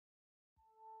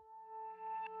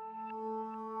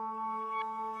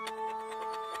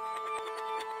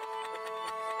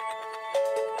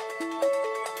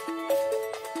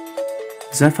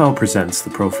Zéfal presents the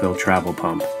Profil Travel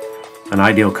Pump, an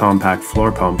ideal compact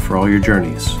floor pump for all your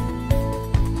journeys.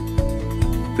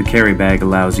 The carry bag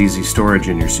allows easy storage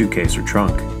in your suitcase or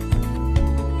trunk.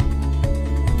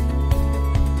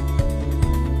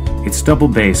 Its double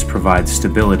base provides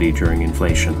stability during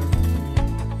inflation.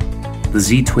 The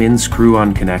Z-twin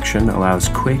screw-on connection allows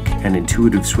quick and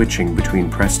intuitive switching between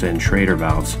Presta and Schrader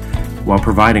valves while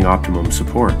providing optimum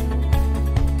support.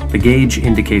 The gauge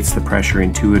indicates the pressure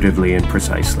intuitively and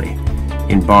precisely,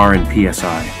 in bar and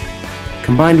PSI.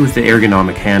 Combined with the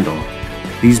ergonomic handle,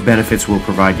 these benefits will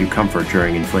provide you comfort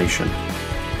during inflation.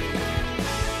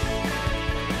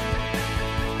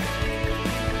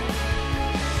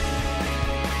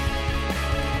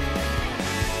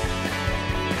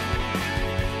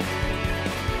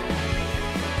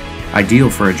 Ideal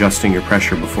for adjusting your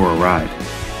pressure before a ride.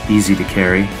 Easy to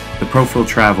carry, the Profil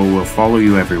Travel will follow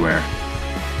you everywhere.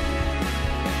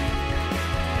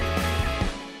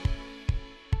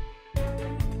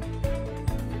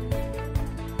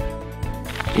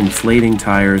 Inflating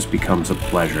tires becomes a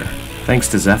pleasure. Thanks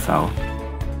to Zéfal.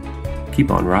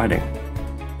 Keep on riding.